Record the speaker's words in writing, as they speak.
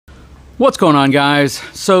What's going on, guys?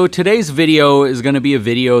 So today's video is going to be a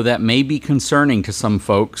video that may be concerning to some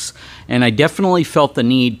folks, and I definitely felt the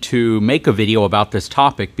need to make a video about this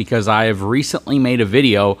topic because I have recently made a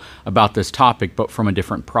video about this topic but from a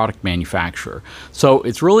different product manufacturer. So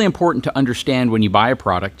it's really important to understand when you buy a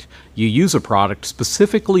product, you use a product,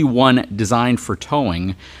 specifically one designed for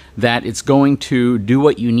towing, that it's going to do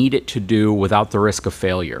what you need it to do without the risk of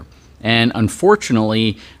failure. And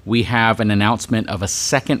unfortunately, we have an announcement of a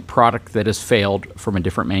second product that has failed from a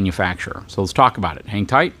different manufacturer. So let's talk about it. Hang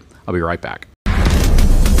tight. I'll be right back.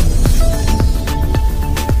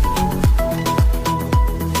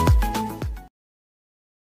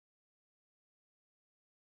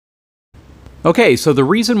 Okay, so the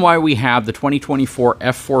reason why we have the 2024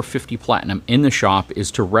 F450 Platinum in the shop is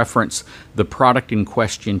to reference the product in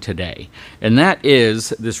question today. And that is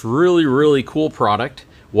this really cool product.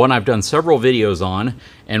 One I've done several videos on,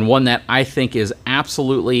 and one that I think is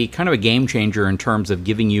absolutely kind of a game changer in terms of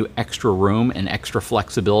giving you extra room and extra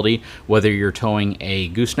flexibility, whether you're towing a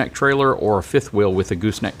gooseneck trailer or a fifth wheel with a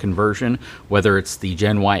gooseneck conversion, whether it's the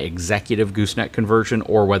Gen Y executive gooseneck conversion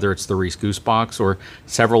or whether it's the Reese Goosebox or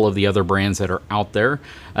several of the other brands that are out there.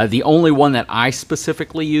 The only one that I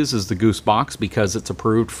specifically use is the Goosebox because it's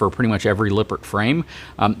approved for pretty much every Lippert frame.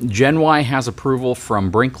 Gen Y has approval from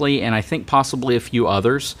Brinkley and I think possibly a few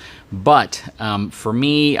others. But for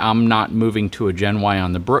me, I'm not moving to a Gen Y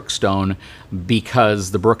on the Brookstone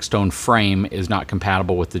because the Brookstone frame is not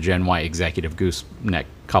compatible with the Gen Y executive gooseneck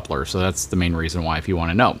coupler. So that's the main reason why, if you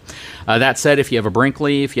want to know. That said, if you have a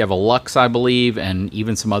Brinkley, if you have a Lux, I believe, and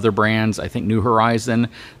even some other brands, I think New Horizon,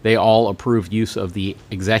 they all approve use of the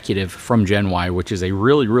executive from Gen Y, which is a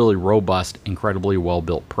really robust, incredibly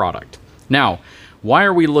well-built product. Now, why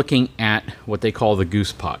are we looking at what they call the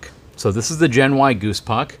Goosepuck? So this is the Gen Y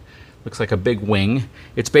Goosepuck. Looks like a big wing.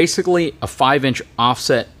 It's basically a 5-inch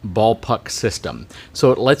offset ball puck system.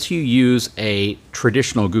 So it lets you use a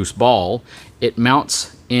traditional goose ball. It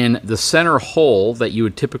mounts in the center hole that you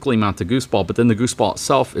would typically mount the goose ball, but then the goose ball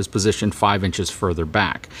itself is positioned 5 inches further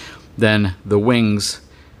back. Then the wings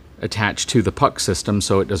attach to the puck system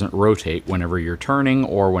so it doesn't rotate whenever you're turning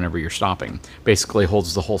or whenever you're stopping. Basically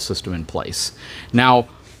holds the whole system in place. Now,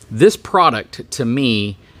 this product, to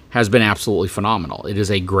me, has been absolutely phenomenal. It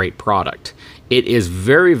is a great product. It is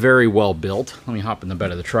very well built. Let me hop in the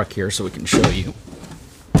bed of the truck here so we can show you.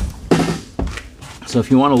 So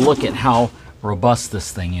if you want to look at how robust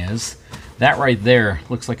this thing is, that right there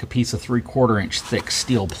looks like a piece of 3/4 inch thick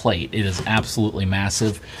steel plate. It is absolutely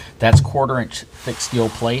massive. That's 1/4 inch thick steel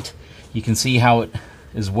plate. You can see how it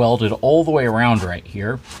is welded all the way around right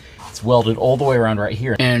here. It's welded all the way around right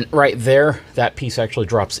here. And right there, that piece actually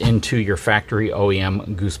drops into your factory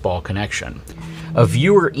OEM goose ball connection. A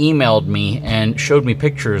viewer emailed me and showed me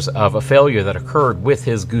pictures of a failure that occurred with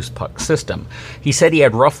his Goosepuck system. He said he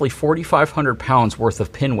had roughly 4,500 pounds worth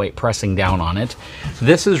of pin weight pressing down on it.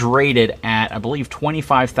 This is rated at, I believe,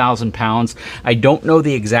 25,000 pounds. I don't know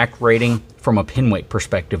the exact rating from a pin weight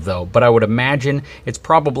perspective though, but I would imagine it's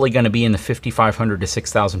probably going to be in the 5,500 to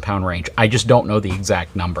 6,000 pound range. I just don't know the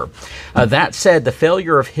exact number. That said, the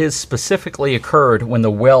failure of his specifically occurred when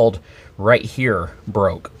the weld right here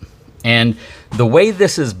broke. And the way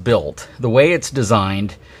this is built, the way it's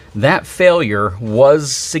designed, that failure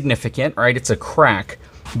was significant, right? It's a crack,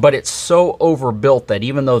 but it's so overbuilt that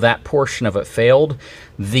even though that portion of it failed,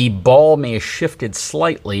 the ball may have shifted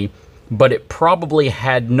slightly, but it probably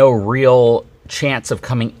had no real chance of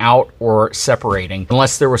coming out or separating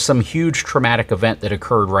unless there was some huge traumatic event that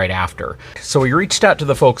occurred right after. So we reached out to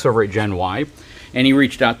the folks over at Gen Y, and he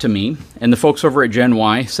reached out to me, and the folks over at Gen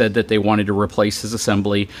Y said that they wanted to replace his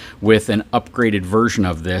assembly with an upgraded version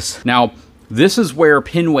of this. Now, this is where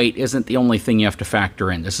pin weight isn't the only thing you have to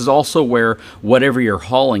factor in. This is also where whatever you're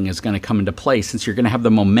hauling is going to come into play, since you're going to have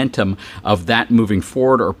the momentum of that moving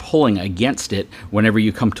forward or pulling against it whenever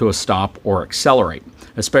you come to a stop or accelerate,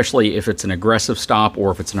 especially if it's an aggressive stop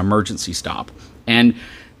or if it's an emergency stop. And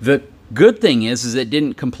the good thing is it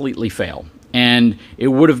didn't completely fail. And it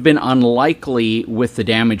would have been unlikely with the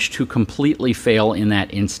damage to completely fail in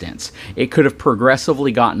that instance. It could have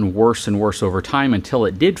progressively gotten worse and worse over time until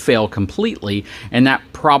it did fail completely, and that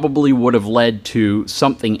probably would have led to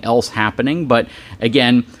something else happening. But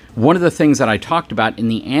again, one of the things that I talked about in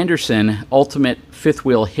the Anderson Ultimate fifth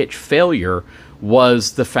wheel hitch failure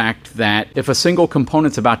was the fact that if a single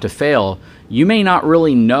component's about to fail, you may not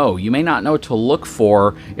really know. You may not know to look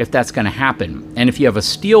for if that's going to happen. And if you have a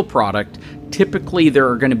steel product, typically there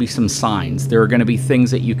are going to be some signs. There are going to be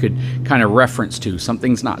things that you could kind of reference to.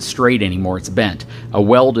 Something's not straight anymore, it's bent. A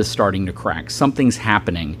weld is starting to crack. Something's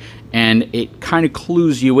happening. And it kind of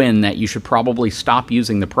clues you in that you should probably stop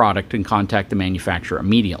using the product and contact the manufacturer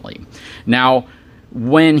immediately. Now,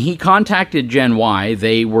 when he contacted GENY,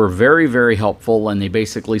 they were very, very helpful, and they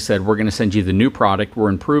basically said, we're going to send you the new product, we're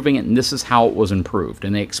improving it, and this is how it was improved.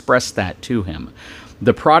 And they expressed that to him.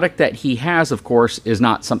 The product that he has, of course, is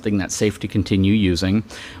not something that's safe to continue using,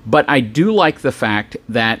 but I do like the fact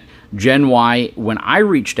that GENY, when I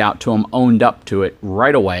reached out to him, owned up to it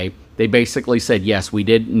right away. They basically said, yes, we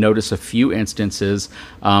did notice a few instances,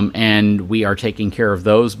 and we are taking care of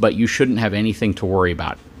those, but you shouldn't have anything to worry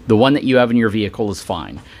about. The one that you have in your vehicle is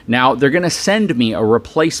fine. Now, they're going to send me a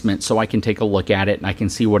replacement so I can take a look at it and I can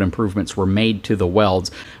see what improvements were made to the welds.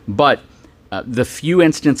 But the few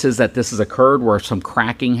instances that this has occurred where some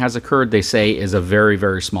cracking has occurred, they say is a very,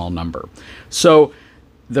 very small number. So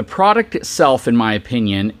the product itself, in my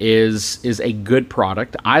opinion, is a good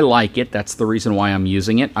product. I like it. That's the reason why I'm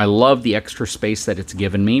using it. I love the extra space that it's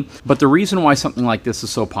given me. But the reason why something like this is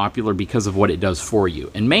so popular because of what it does for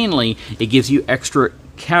you. And mainly, it gives you extra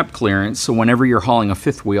cab clearance, so whenever you're hauling a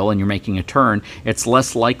fifth wheel and you're making a turn, it's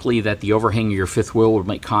less likely that the overhang of your fifth wheel will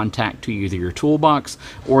make contact to either your toolbox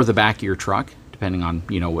or the back of your truck, depending on,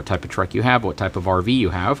 you know, what type of truck you have, what type of RV you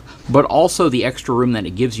have, but also the extra room that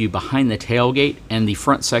it gives you behind the tailgate and the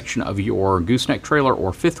front section of your gooseneck trailer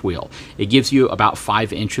or fifth wheel. It gives you about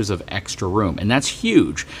 5 inches of extra room, and that's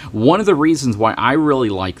huge. One of the reasons why I really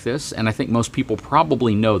like this, and I think most people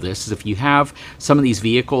probably know this, is if you have some of these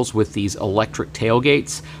vehicles with these electric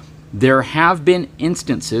tailgates, there have been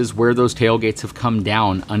instances where those tailgates have come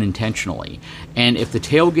down unintentionally. And if the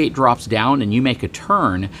tailgate drops down and you make a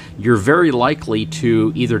turn, you're very likely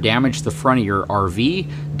to either damage the front of your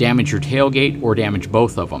RV, damage your tailgate, or damage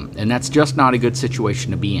both of them. And that's just not a good situation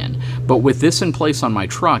to be in. But with this in place on my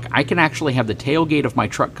truck, I can actually have the tailgate of my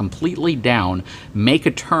truck completely down, make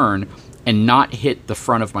a turn, and not hit the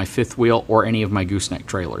front of my fifth wheel or any of my gooseneck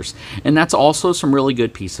trailers. And that's also some really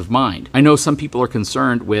good peace of mind. I know some people are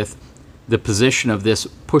concerned with the position of this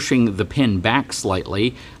pushing the pin back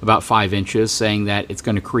slightly, about 5 inches, saying that it's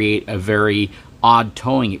going to create a very odd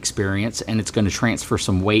towing experience and it's going to transfer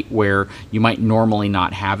some weight where you might normally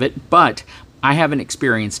not have it. But I haven't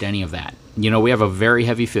experienced any of that. You know, we have a very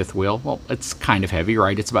heavy fifth wheel. Well, it's kind of heavy,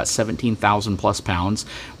 right? It's about 17,000 plus pounds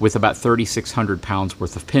with about 3,600 pounds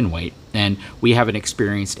worth of pin weight. And we haven't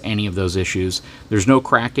experienced any of those issues. There's no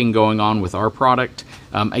cracking going on with our product.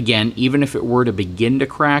 Again, even if it were to begin to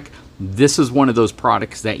crack, this is one of those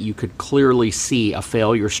products that you could clearly see a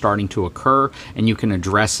failure starting to occur and you can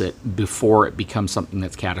address it before it becomes something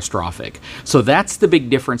that's catastrophic. So that's the big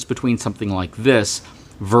difference between something like this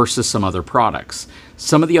versus some other products.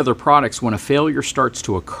 Some of the other products, when a failure starts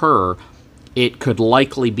to occur, it could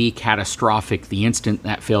likely be catastrophic the instant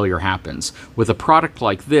that failure happens. With a product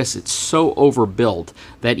like this, it's so overbuilt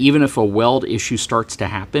that even if a weld issue starts to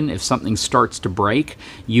happen, if something starts to break,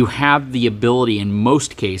 you have the ability in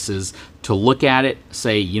most cases to look at it,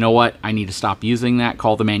 say, you know what, I need to stop using that,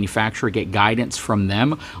 call the manufacturer, get guidance from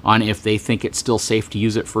them on if they think it's still safe to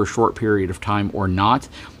use it for a short period of time or not.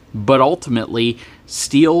 But ultimately,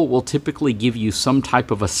 steel will typically give you some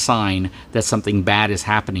type of a sign that something bad is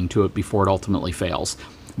happening to it before it ultimately fails.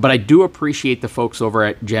 But I do appreciate the folks over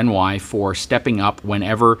at GENY for stepping up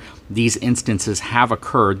whenever these instances have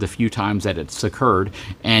occurred, the few times that it's occurred,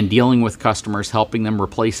 and dealing with customers, helping them,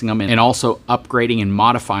 replacing them, and also upgrading and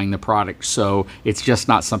modifying the product so it's just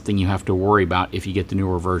not something you have to worry about if you get the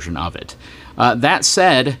newer version of it. That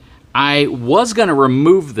said, I was going to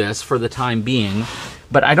remove this for the time being,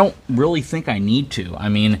 but I don't really think I need to. I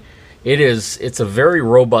mean, it's a very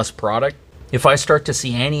robust product. If I start to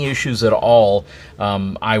see any issues at all,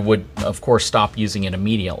 I would, of course, stop using it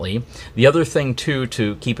immediately. The other thing, too,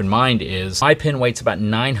 to keep in mind is my pin weight's about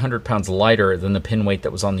 900 pounds lighter than the pin weight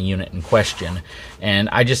that was on the unit in question. And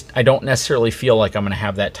I don't necessarily feel like I'm going to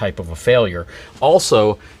have that type of a failure.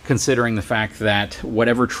 Also, considering the fact that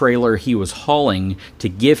whatever trailer he was hauling to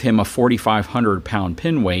give him a 4,500 pound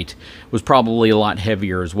pin weight was probably a lot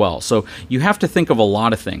heavier as well. So you have to think of a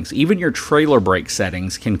lot of things. Even your trailer brake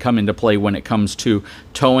settings can come into play when it comes to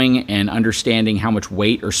towing and understanding how much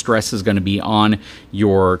weight or stress is going to be on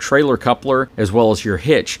your trailer coupler as well as your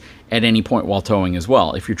hitch at any point while towing as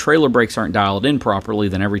well. If your trailer brakes aren't dialed in properly,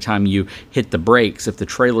 then every time you hit the brakes, if the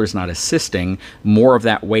trailer is not assisting, more of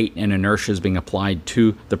that weight and inertia is being applied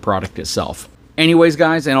to the product itself. Anyways,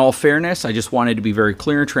 guys, in all fairness, I just wanted to be very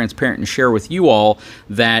clear and transparent and share with you all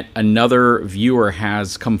that another viewer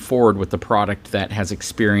has come forward with the product that has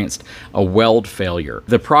experienced a weld failure.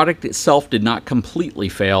 The product itself did not completely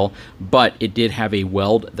fail, but it did have a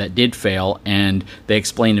weld that did fail, and they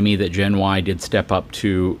explained to me that GENY did step up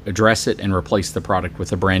to address it and replace the product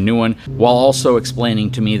with a brand new one, while also explaining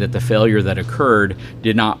to me that the failure that occurred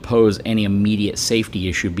did not pose any immediate safety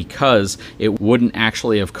issue because it wouldn't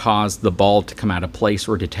actually have caused the ball to come out of place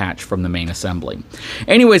or detach from the main assembly.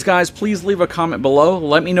 Anyways, guys, please leave a comment below.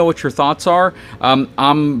 Let me know what your thoughts are.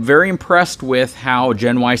 I'm very impressed with how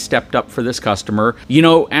GENY stepped up for this customer. You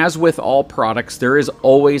know, as with all products, there is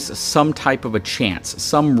always some type of a chance,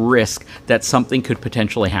 some risk that something could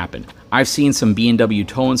potentially happen. I've seen some B&W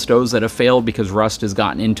tow-in stoves that have failed because rust has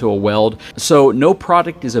gotten into a weld, so no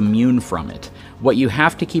product is immune from it. What you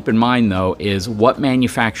have to keep in mind, though, is what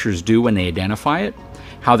manufacturers do when they identify it,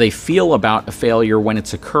 how they feel about a failure when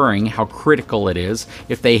it's occurring, how critical it is,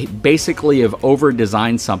 if they basically have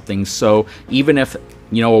over-designed something so even if,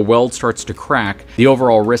 you know, a weld starts to crack, the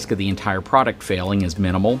overall risk of the entire product failing is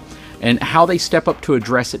minimal, and how they step up to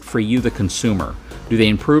address it for you, the consumer. Do they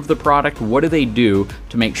improve the product? What do they do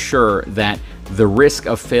to make sure that the risk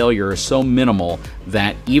of failure is so minimal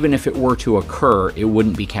that even if it were to occur, it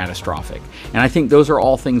wouldn't be catastrophic? And I think those are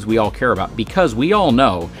all things we all care about, because we all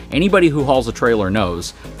know, anybody who hauls a trailer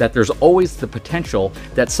knows, that there's always the potential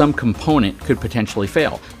that some component could potentially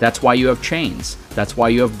fail. That's why you have chains. That's why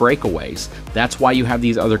you have breakaways. That's why you have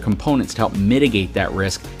these other components to help mitigate that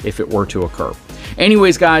risk if it were to occur.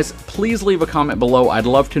 Anyways, guys, please leave a comment below. I'd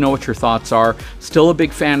love to know what your thoughts are. Still a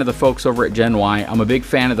big fan of the folks over at GENY. I'm a big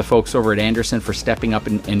fan of the folks over at Anderson for stepping up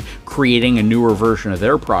and creating a newer version of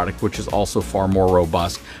their product, which is also far more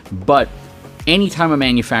robust. But anytime a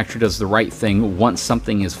manufacturer does the right thing once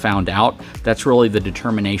something is found out, that's really the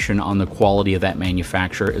determination on the quality of that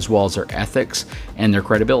manufacturer, as well as their ethics and their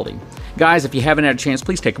credibility. Guys, if you haven't had a chance,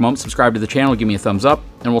 please take a moment, subscribe to the channel, give me a thumbs up,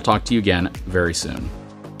 and we'll talk to you again very soon.